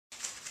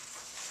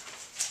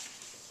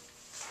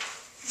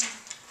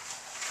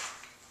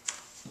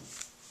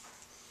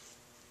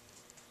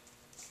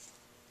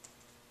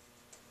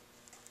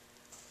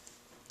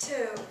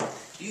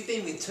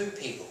been with 2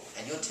 people,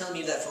 and you're telling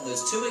me that from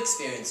those 2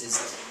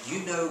 experiences,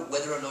 you know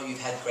whether or not you've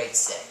had great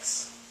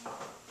sex. How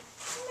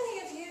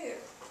many of you?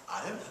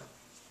 I don't know.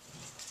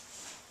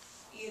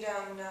 You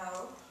don't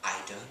know? I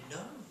don't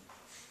know.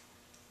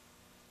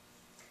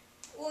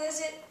 Well,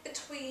 is it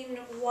between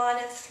 1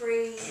 and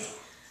 3,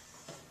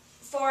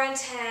 4 and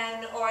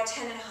 10, or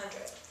 10 and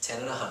 100? 10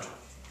 and 100.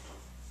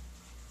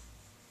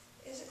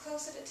 Is it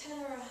closer to 10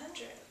 or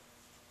 100?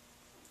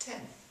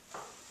 10.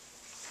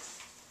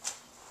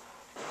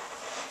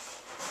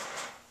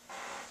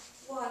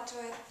 What? Do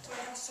I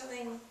have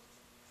something?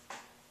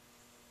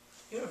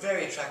 You're a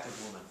very attractive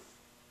woman.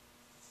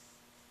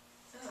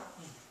 Oh.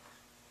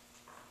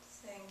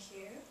 Thank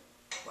you.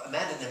 Well,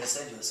 Amanda never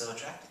said you were so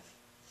attractive.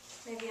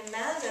 Maybe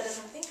Amanda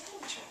doesn't think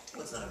I'm attractive.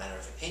 Well, it's not a matter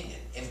of opinion.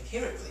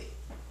 Empirically,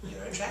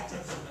 you're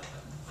attractive.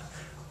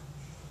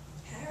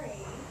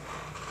 Harry,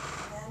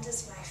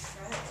 Amanda's my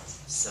friend.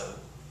 So?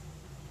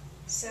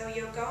 So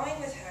you're going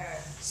with her.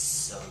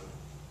 So?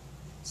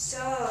 So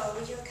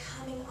you're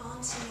coming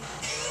on to me.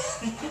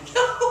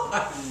 No,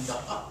 I'm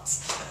not.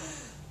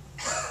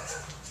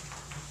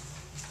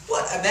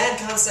 What, a man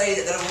can't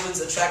say that a woman's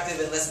attractive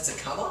unless it's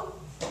a come-on?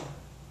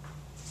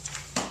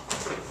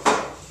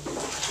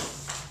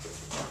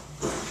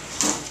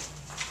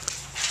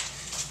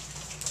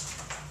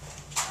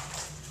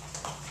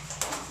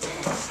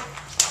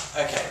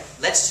 Okay,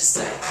 let's just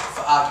say,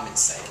 for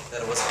argument's sake,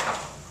 that it was a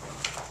come-on.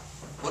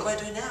 What do I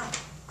do now?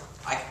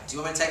 Do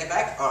you want me to take it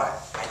back? Alright,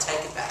 I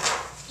take it back.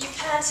 You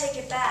can't take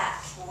it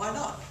back. Well, why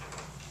not?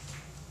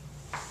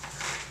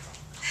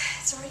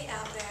 It's already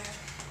out there.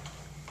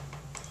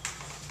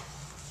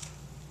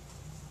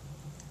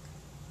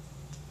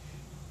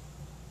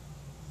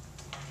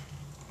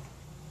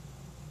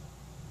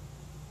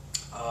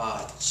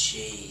 Oh,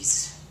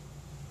 jeez.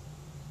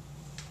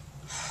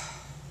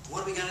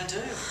 What are we going to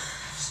do?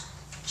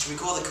 Should we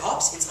call the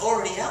cops? It's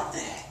already out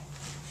there.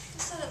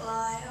 Just let it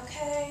lie,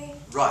 okay?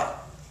 Right.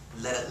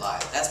 Let it lie.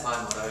 That's my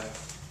motto.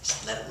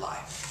 Just let it lie.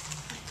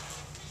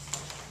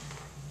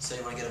 So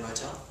you want to get a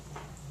motel?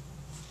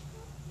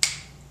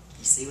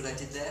 You see what I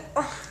did there?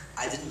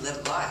 I didn't let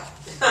it lie.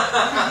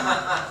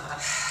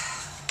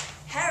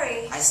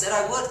 Harry. I said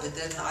I would, but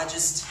then I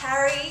just...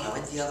 Harry. I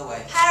went the other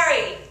way.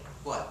 Harry.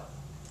 What?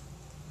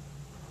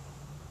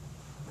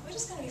 We're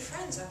just gonna be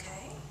friends,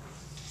 okay?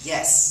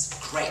 Yes.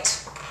 Great.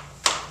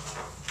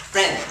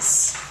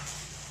 Friends.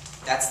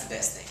 That's the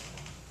best thing.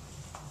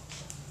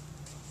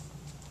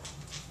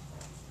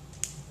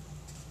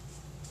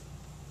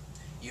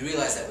 You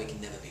realize that we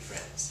can never be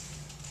friends.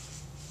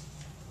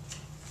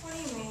 What do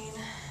you mean?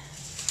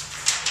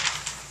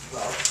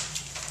 Well,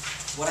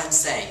 what I'm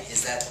saying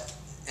is that,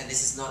 and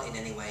this is not in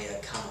any way a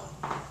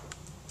come-on,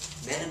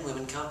 men and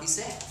women can't be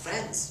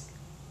friends.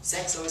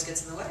 Sex always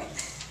gets in the way.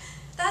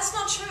 That's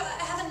not true.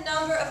 I have a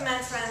number of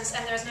men friends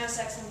and there's no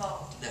sex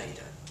involved. No, you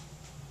don't.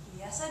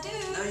 Yes, I do.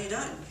 No, you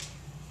don't.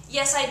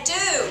 Yes, I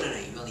do. No,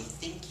 you only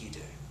think you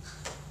do.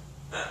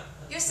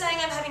 You're saying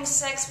I'm having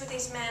sex with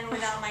these men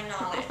without my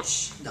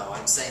knowledge. No,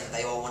 I'm saying that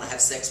they all want to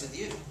have sex with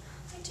you.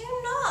 They do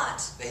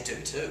not. They do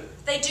too.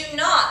 They do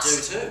not.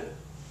 Do too.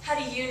 How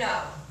do you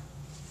know?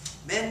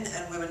 Men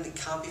and women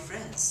can't be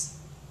friends.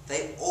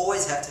 They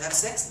always have to have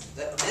sex.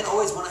 Men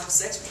always want to have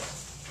sex with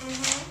them.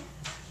 Mm-hmm.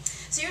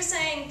 So you're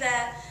saying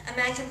that a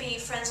man can be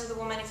friends with a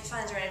woman if he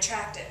finds her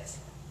unattractive?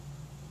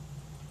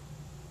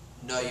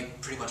 No, you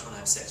pretty much want to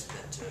have sex with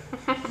them too.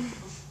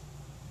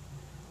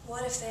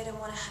 What if they don't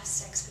want to have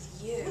sex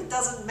with you? It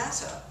doesn't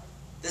matter.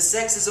 The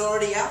sex is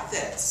already out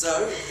there.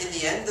 So, in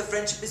the end, the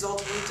friendship is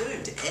ultimately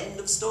doomed. End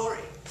of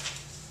story.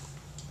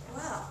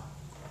 Well,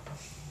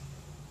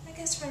 I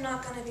guess we're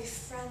not going to be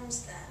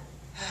friends then.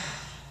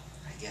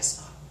 I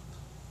guess not.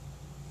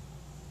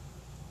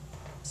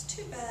 It's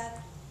too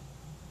bad.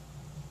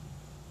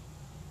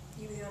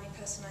 You were the only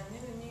person I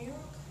knew in New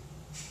York.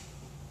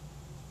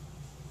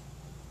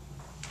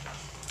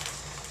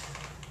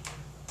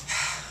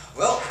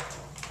 Well,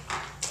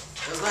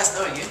 it was nice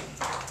knowing you.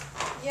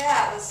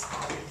 Yeah, it was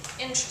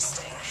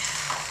interesting.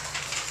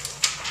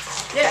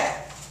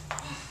 Yeah.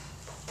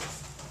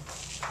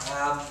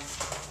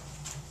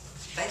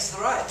 Thanks for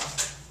the ride.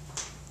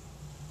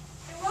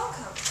 You're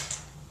welcome.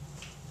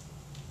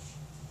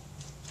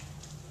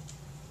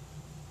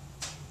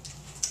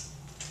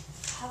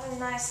 Have a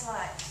nice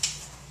life.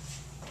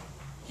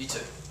 You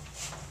too.